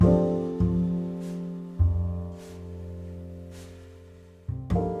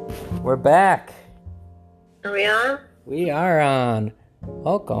We're back. Are we on? We are on.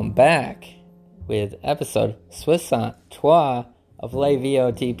 Welcome back with episode 63 of Les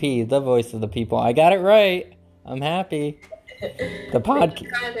VOTP, the voice of the people. I got it right. I'm happy. The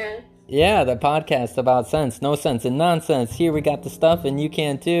podcast. Yeah, the podcast about sense, no sense, and nonsense. Here we got the stuff, and you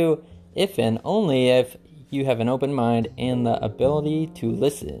can too, if and only if you have an open mind and the ability to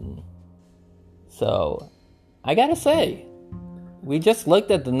listen. So, I gotta say, we just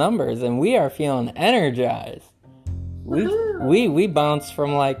looked at the numbers, and we are feeling energized. We bounced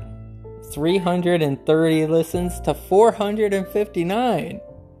from like 330 listens to 459.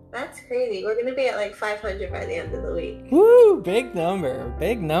 That's crazy. We're gonna be at like 500 by the end of the week. Woo! Big number.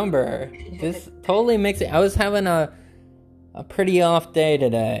 This totally makes it. I was having a pretty off day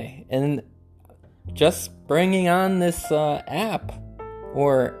today, and just bringing on this app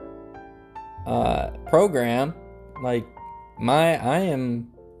or program, like I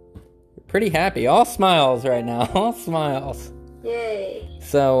am pretty happy. All smiles right now. All smiles. Yay.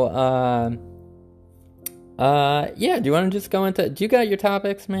 So, yeah, do you want to just go into... Do you got your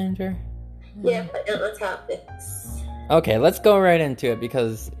topics, manager? Yeah, I got my topics. Okay, let's go right into it,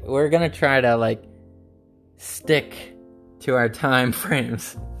 because we're going to try to, like, stick to our time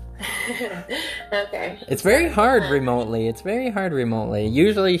frames. Okay. It's very hard remotely.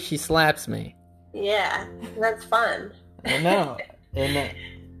 Usually she slaps me. Yeah, that's fun. I know. And,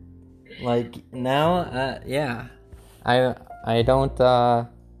 like, now, yeah. I don't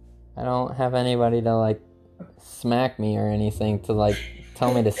have anybody to, like, smack me or anything to, like,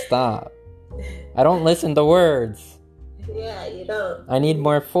 tell me to stop. I don't listen to words. Yeah, you don't. I need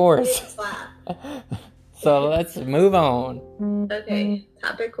more force. Slap. So let's move on. Okay,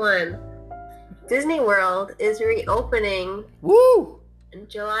 topic 1. Disney World is reopening Woo! on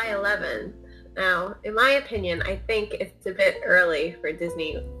July 11th. Now, in my opinion, I think it's a bit early for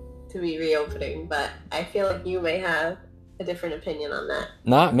Disney to be reopening, but I feel like you may have a different opinion on that.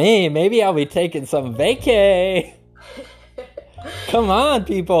 Not me. Maybe I'll be taking some vacay. Come on,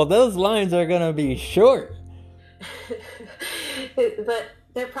 people. Those lines are gonna be short. But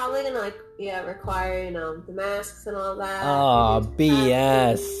they're probably gonna require the masks and all that. Oh,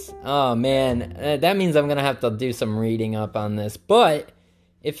 BS. Oh man, that means I'm gonna have to do some reading up on this. But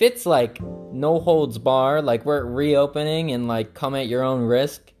if it's like no holds bar, like we're reopening and like come at your own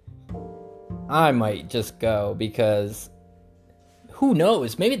risk, I might just go, because who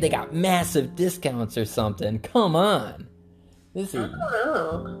knows? Maybe they got massive discounts or something. Come on. I don't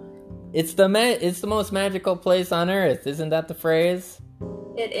know. It's the most magical place on earth. Isn't that the phrase?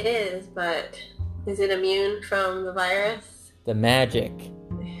 It is, but is it immune from the virus? The magic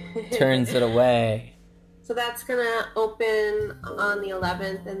turns it away. So that's gonna open on the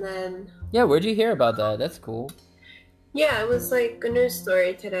 11th, and then... Yeah, where'd you hear about that? That's cool. Yeah, it was like a news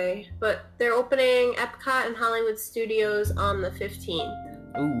story today. But they're opening Epcot and Hollywood Studios on the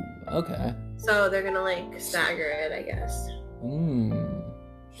 15th. Ooh, okay. So they're gonna like stagger it, I guess.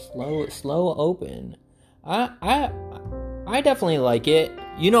 Slow open. I definitely like it.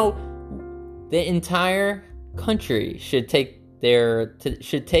 You know, the entire country should take their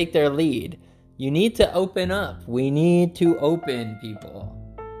lead. You need to open up. We need to open, people.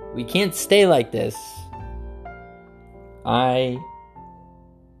 We can't stay like this. I'm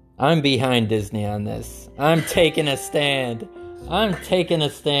behind Disney on this. I'm taking a stand.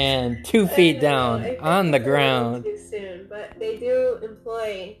 2 feet down on the ground. Too soon, but they do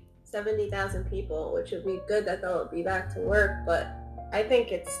employ 70,000 people, which would be good that they'll be back to work. But I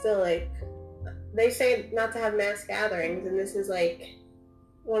think it's still like, they say not to have mass gatherings, and this is like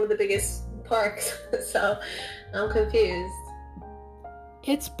one of the biggest parks. So I'm confused.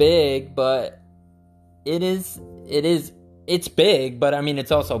 It's big, but it's big, but I mean,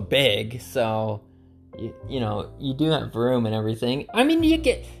 it's also big, so, you know, you do have room and everything. I mean, you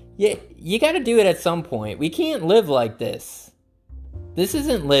gotta do it at some point. We can't live like this. This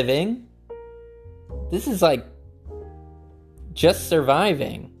isn't living. This is like just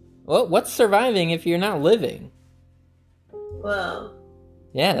surviving. Well, what's surviving if you're not living? Well.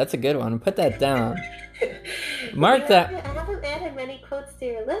 Yeah, that's a good one. Put that down. Mark that. I haven't added many quotes to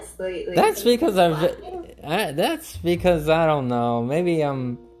your list lately. That's because I don't know.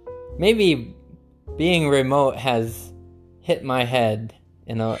 Maybe being remote has hit my head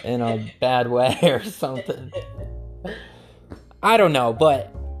in a bad way or something. I don't know,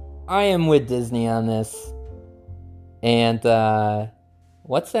 but I am with Disney on this. And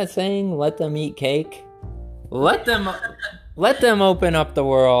what's that saying? Let them eat cake. Let them open up the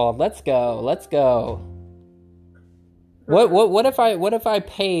world. Let's go. What if I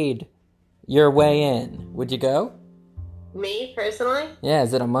paid your way in? Would you go? Me, personally? Yeah,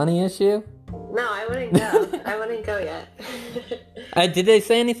 is it a money issue? No, I wouldn't go. I wouldn't go yet. Did they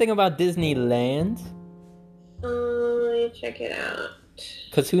say anything about Disneyland? Let me check it out.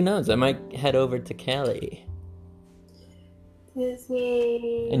 Because who knows? I might head over to Cali.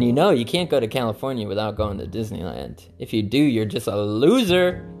 Disney. And you know you can't go to California without going to Disneyland. If you do, you're just a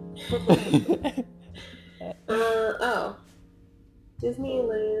loser. Oh.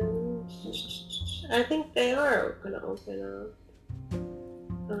 Disneyland. I think they are going to open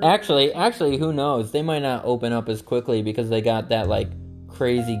up. Actually, who knows? They might not open up as quickly because they got that, like,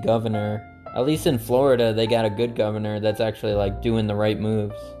 crazy governor. At least in Florida, they got a good governor that's actually, like, doing the right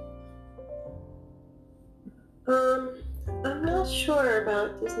moves. I'm not sure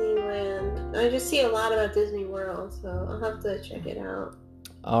about Disneyland. I just see a lot about Disney World, so I'll have to check it out.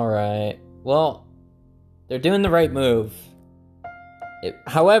 Alright. Well, they're doing the right move.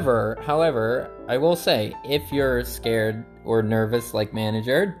 However, I will say, if you're scared or nervous like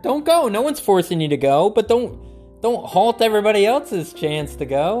manager, don't go. No one's forcing you to go, but don't halt everybody else's chance to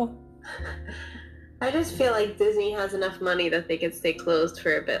go. I just feel like Disney has enough money that they could stay closed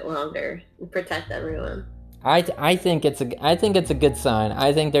for a bit longer and protect everyone. I think it's a good sign.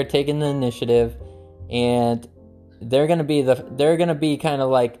 I think they're taking the initiative, and they're gonna be kind of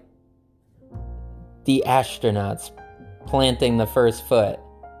like the astronauts planting the first foot.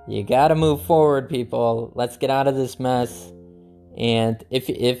 You gotta move forward, people. Let's get out of this mess. And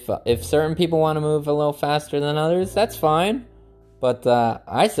if certain people want to move a little faster than others, that's fine. But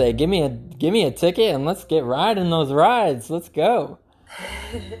I say, give me a ticket and let's get riding those rides. Let's go.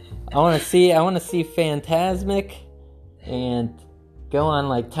 I want to see Fantasmic and go on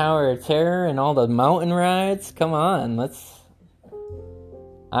like Tower of Terror and all the mountain rides. Come on, let's.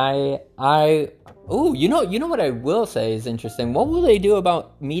 Ooh, you know what I will say is interesting. What will they do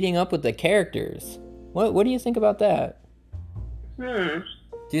about meeting up with the characters? What do you think about that? Do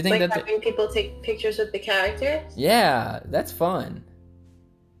you think like having people take pictures with the characters? Yeah, that's fun.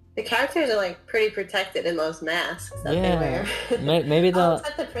 The characters are like pretty protected in those masks that they wear. Maybe they'll.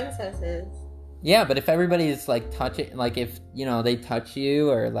 Except the princesses. Yeah, but if everybody's like touching, like if they touch you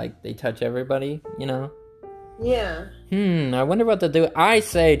or like they touch everybody, Yeah. I wonder what they'll do. I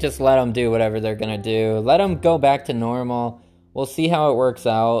say just let them do whatever they're gonna do. Let them go back to normal. We'll see how it works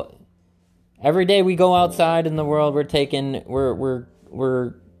out. Every day we go outside in the world, we're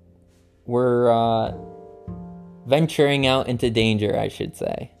venturing out into danger, I should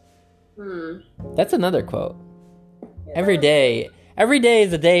say. That's another quote. Yeah, every day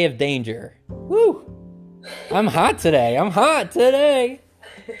is a day of danger. Woo! I'm hot today.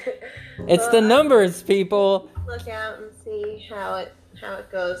 It's the numbers, people. Look out and see how it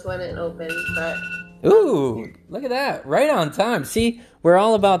goes when it opens. But ooh, look at that! Right on time. See, we're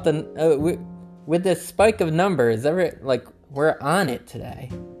all about with this spike of numbers. We're on it today.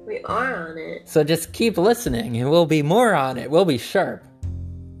 We are on it. So just keep listening, and we'll be more on it. We'll be sharp.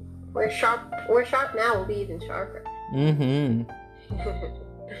 We're sharp. We're sharp now. We'll be even sharper.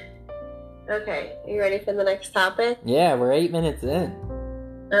 Okay, you ready for the next topic? Yeah, we're 8 minutes in.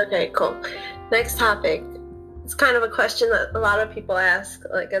 Okay, cool. Next topic. It's kind of a question that a lot of people ask,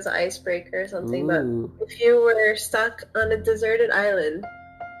 like as an icebreaker or something. Ooh. But if you were stuck on a deserted island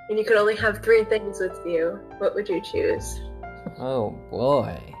and you could only have 3 things with you, what would you choose? Oh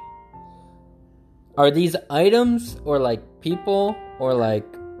boy. Are these items or like people or like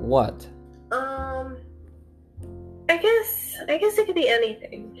what? I guess it could be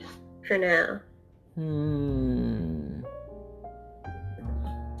anything for now.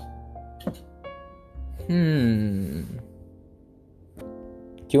 Do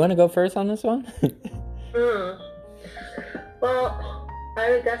you want to go first on this one? Well, I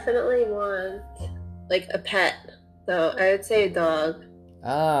would definitely want like a pet. So I would say a dog.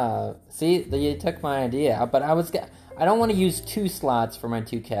 See, you took my idea, but I don't want to use 2 slots for my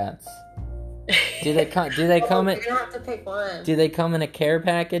 2 cats. Do they come in? You're gonna have to pick one. Do they come in a care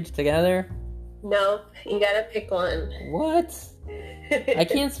package together? No, you gotta pick one. What? I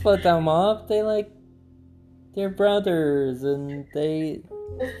can't split them up. They're brothers, and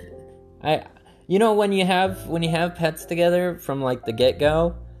when you have pets together from like the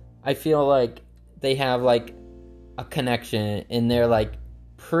get-go, I feel like they have like a connection, and they're like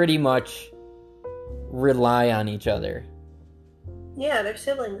pretty much rely on each other. Yeah, they're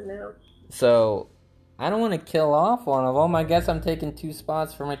siblings now. So I don't want to kill off one of them. I guess I'm taking 2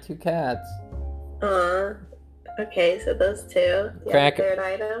 spots for my 2 cats. Okay, so those 2. Third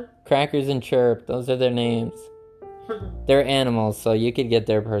item? Crackers and Chirp. Those are their names. They're animals, so you could get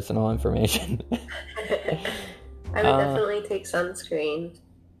their personal information. I would definitely take sunscreen.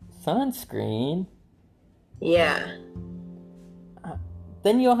 Sunscreen? Yeah.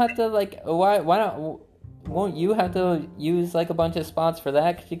 then you'll have to, like, why not, won't you have to use, like, a bunch of spots for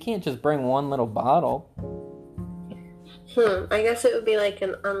that? Because you can't just bring one little bottle. I guess it would be like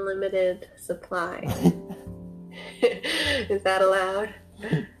an unlimited supply. Is that allowed?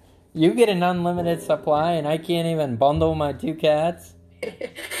 You get an unlimited supply and I can't even bundle my 2 cats?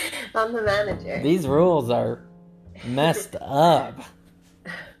 I'm the manager. These rules are messed up.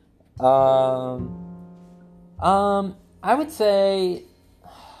 I would say...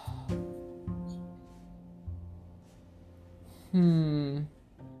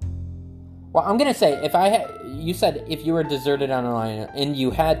 Well, I'm gonna say, you said if you were deserted on an island and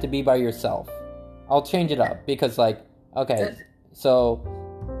you had to be by yourself. I'll change it up because, like, okay, so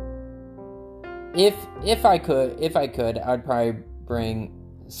if I could, I'd probably bring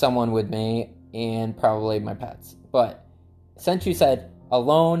someone with me and probably my pets. But since you said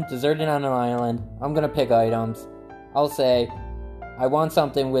alone, deserted on an island, I'm gonna pick items. I'll say I want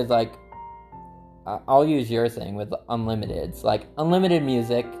something with, like, I'll use your thing with unlimiteds, like unlimited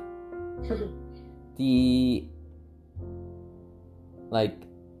music. The, like,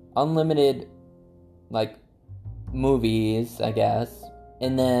 unlimited, like, movies, I guess,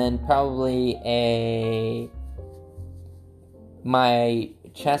 and then probably my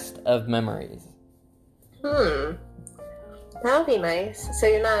chest of memories. That would be nice. So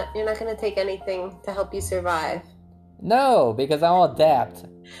you're not gonna take anything to help you survive? No, because I'll adapt.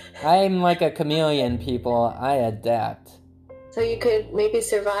 I'm like a chameleon, people. I adapt. So you could maybe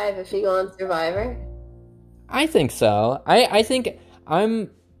survive if you go on Survivor? I think so. I think I'm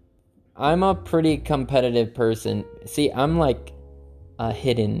a pretty competitive person. See, I'm like a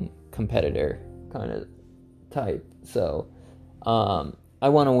hidden competitor kind of type. So, I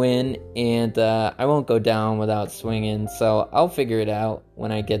want to win, and I won't go down without swinging. So I'll figure it out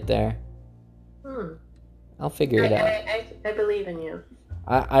when I get there. I'll figure it out. I believe in you.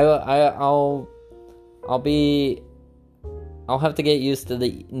 I'll have to get used to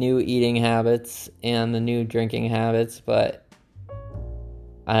the new eating habits and the new drinking habits, but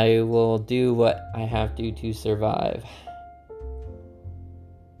I will do what I have to survive.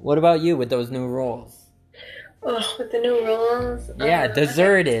 What about you with those new rules? Oh, with the new rules? Yeah,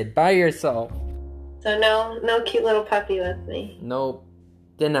 deserted by yourself. So no cute little puppy with me. Nope.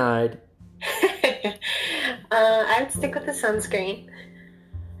 Denied. I would stick with the sunscreen.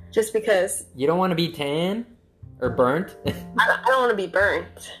 Just because... You don't want to be tan? Or burnt? I don't want to be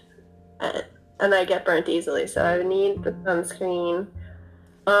burnt. And I get burnt easily, so I would need the sunscreen.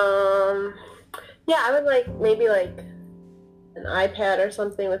 Yeah, I would maybe an iPad or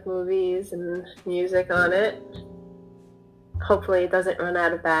something with movies and music on it. Hopefully it doesn't run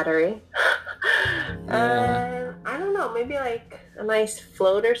out of battery. Yeah. I don't know, maybe a nice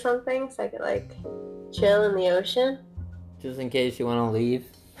float or something so I could chill in the ocean. Just in case you want to leave.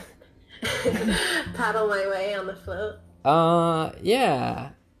 Paddle my way on the float. Yeah.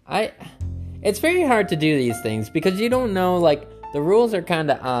 It's very hard to do these things because you don't know, the rules are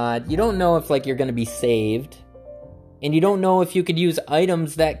kind of odd. You don't know if, you're going to be saved. And you don't know if you could use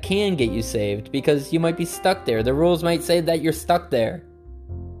items that can get you saved because you might be stuck there. The rules might say that you're stuck there.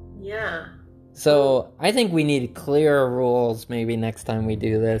 Yeah. So, I think we need clearer rules maybe next time we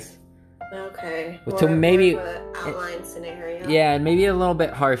do this. Okay. To maybe... More of an outline scenario. Yeah, and maybe a little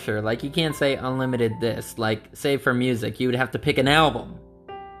bit harsher. You can't say unlimited this. Say for music, you would have to pick an album.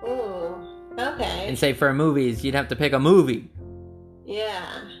 Ooh, okay. And say for movies, you'd have to pick a movie.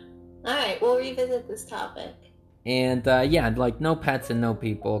 Yeah. Alright, we'll revisit this topic. And, no pets and no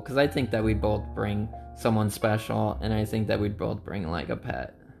people. Because I think that we'd both bring someone special. And I think that we'd both bring, a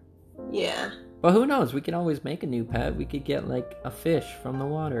pet. Yeah. But who knows? We could always make a new pet. We could get, a fish from the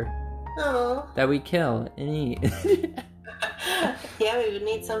water. Oh. That we kill and eat. Yeah, we would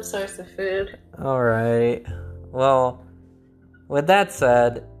need some source of food. Alright. Well, with that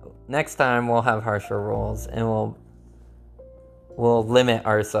said, next time we'll have harsher rules and we'll limit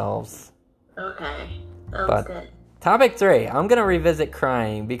ourselves. Okay. Sounds good. Topic 3. I'm gonna revisit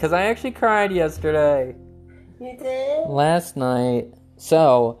crying because I actually cried yesterday. You did? Last night.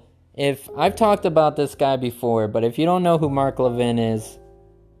 So, if I've talked about this guy before, but if you don't know who Mark Levin is,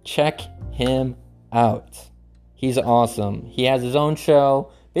 check him out. He's awesome. He has his own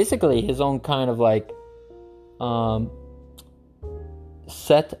show, basically his own kind of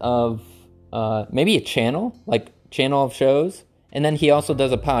set of maybe a channel of shows, and then he also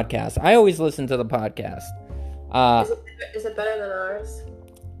does a podcast. I always listen to the podcast. Is it better than ours?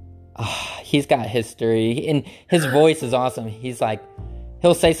 He's got history, and his voice is awesome. He's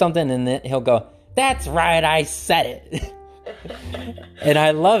he'll say something and then he'll go, "That's right, I said it." And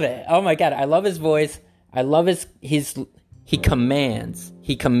I love it. Oh my god, I love his voice. I love he he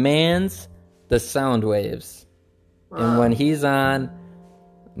commands the sound waves. Wow. And when he's on,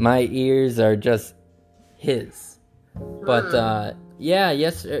 my ears are just his. But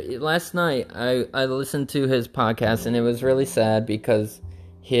last night I listened to his podcast, and it was really sad because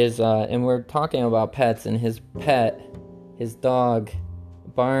and we're talking about pets, and his dog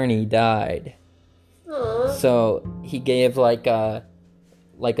Barney died. Aww. So he gave like a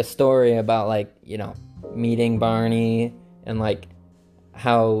story about, like, you know, meeting Barney, and like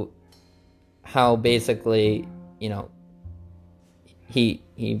how basically, you know, he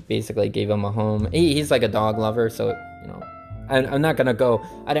basically gave him a home. He's like a dog lover, so, you know, I'm not gonna go.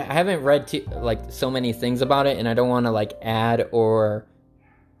 I haven't read so many things about it, and I don't want to like add or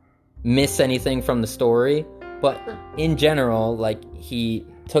miss anything from the story. But in general, like, he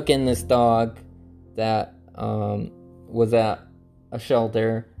took in this dog that was at a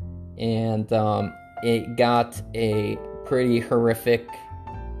shelter, and it got a pretty horrific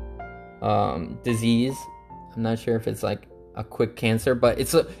disease. I'm not sure if it's like a quick cancer, but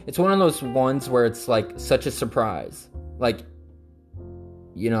it's one of those ones where it's like such a surprise. Like,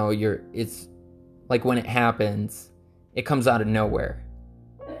 you know, it's like when it happens, it comes out of nowhere.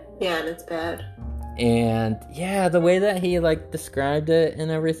 Yeah, and it's bad. And yeah, the way that he like described it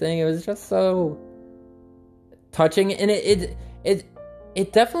and everything, it was just so touching, and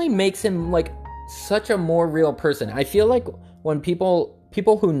it definitely makes him like such a more real person. I feel like when people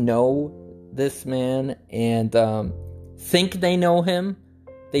who know this man and think they know him,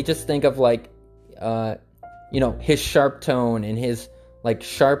 they just think of like you know, his sharp tone and his like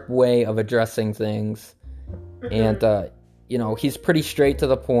sharp way of addressing things. Mm-hmm. And you know, he's pretty straight to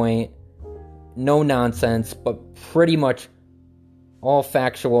the point, no nonsense, but pretty much all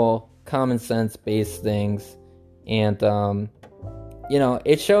factual, common sense based things. And you know,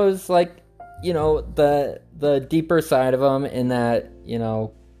 it shows like, you know, the deeper side of him, in that, you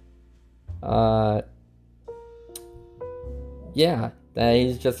know, yeah, that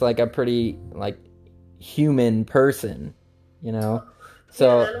he's just like a pretty like human person, you know.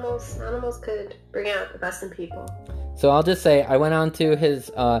 So yeah, animals could bring out the best in people. So I'll just say, I went on to his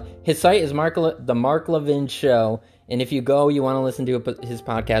site is the Mark Levin Show, and if you want to listen to his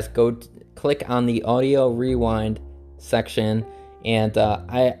podcast, go click on the audio rewind section, and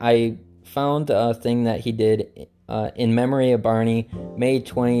I found a thing that he did in memory of Barney, May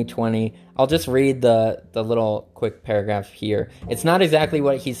 2020. I'll just read the little quick paragraph here. It's not exactly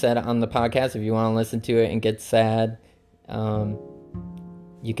what he said on the podcast. If you want to listen to it and get sad,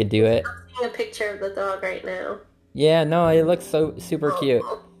 you could do it. I'm seeing a picture of the dog right now. Yeah, no, it looks so super cute.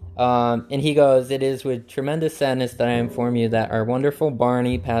 And he goes, "It is with tremendous sadness that I inform you that our wonderful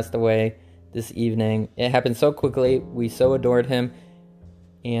Barney passed away this evening. It happened so quickly. We so adored him,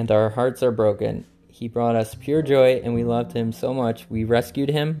 and our hearts are broken. He brought us pure joy, and we loved him so much. We rescued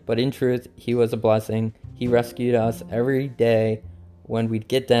him, but in truth, he was a blessing. He rescued us every day when we'd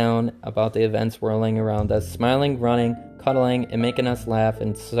get down about the events whirling around us, smiling, running, cuddling, and making us laugh,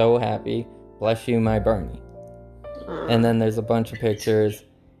 and so happy. Bless you, my Barney." And then there's a bunch of pictures,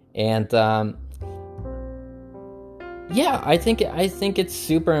 and yeah, I think it's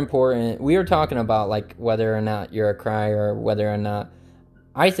super important. We were talking about like whether or not you're a crier, or whether or not,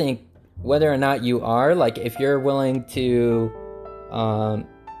 I think whether or not you are, like, if you're willing to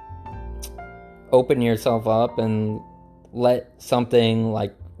open yourself up and let something,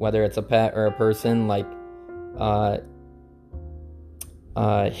 like whether it's a pet or a person, like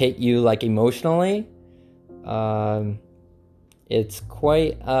hit you like emotionally, it's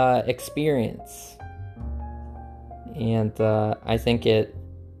quite experience, and I think it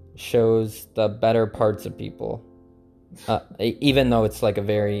shows the better parts of people, even though it's like a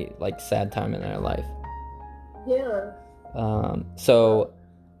very like sad time in their life. Yeah. So,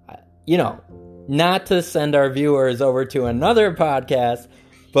 you know, not to send our viewers over to another podcast,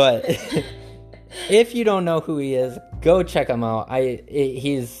 but if you don't know who he is, go check him out.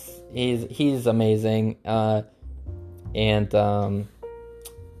 He's amazing. And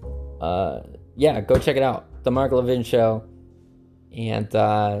yeah, go check it out. The Mark Levin Show. And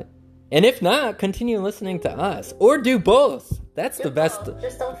if not, continue listening to us, or do both. That's the best.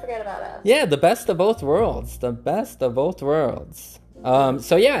 Just don't forget about us. Yeah, the best of both worlds. The best of both worlds.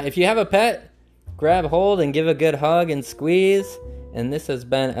 So yeah, if you have a pet, grab hold and give a good hug and squeeze. And this has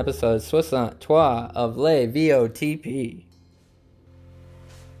been episode 63 of Les VOTP.